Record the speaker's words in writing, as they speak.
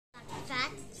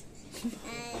fat,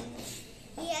 and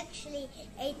he actually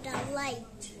ate a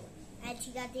light, and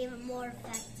he got even more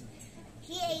fat.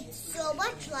 He ate so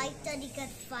much light that he got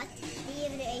fat. He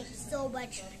even ate so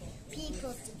much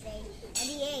people today, and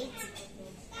he ate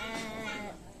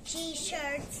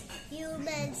T-shirts,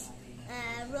 humans,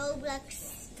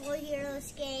 Roblox, Toy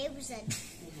Heroes games, and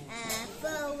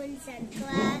phones and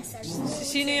glass and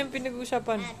Sino yung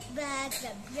pinag-usapan? and bags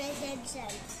and presents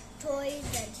and toys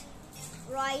and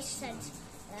rice and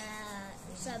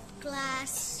some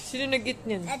glass Sino nag-eat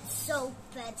niyan? and soap.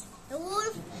 And the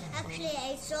wolf actually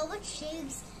ate so much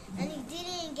things, and he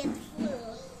didn't get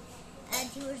full. And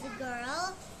he was a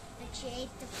girl, and she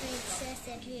ate the princess,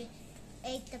 and he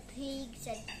ate the pigs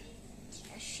and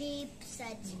sheep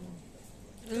and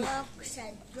dogs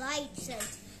and lights and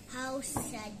house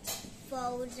and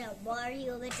phones and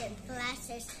monuments and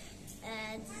glasses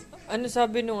and Ano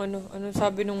sabi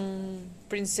nung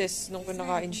princess nung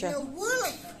kinakain siya? the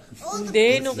wolf. All the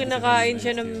Hindi, nung kinakain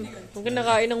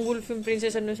ng wolf yung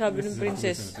princess, ano sabi ng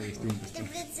princess? the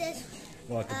princess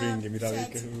Vaata pingi, mitä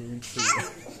said,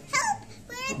 help!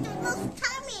 Where's the wolf's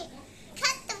tummy?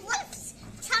 Cut the wolf's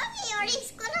tummy, or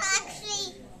he's gonna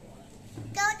actually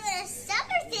go to the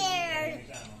cemetery or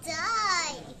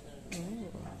die.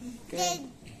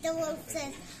 Then the wolf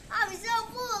says, I'm so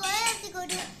full, I have to go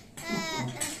to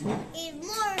eat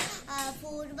more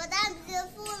food, but I'm still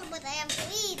full, but I have to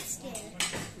eat still.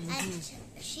 And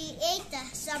she ate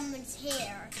someone's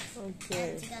hair,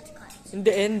 Okay. and she got cut. In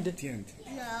the end.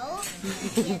 No.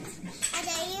 Yes. And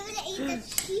I even ate the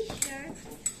t-shirt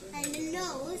and the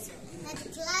nose and the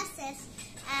glasses.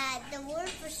 And the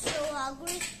wolf was so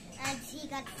hungry, and he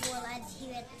got full, and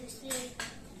he went to sleep.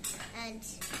 And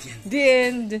The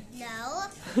end. no.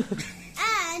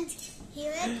 And he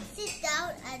went to sit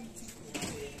down, and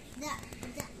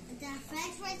the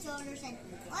French fries owner said,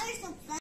 "What are some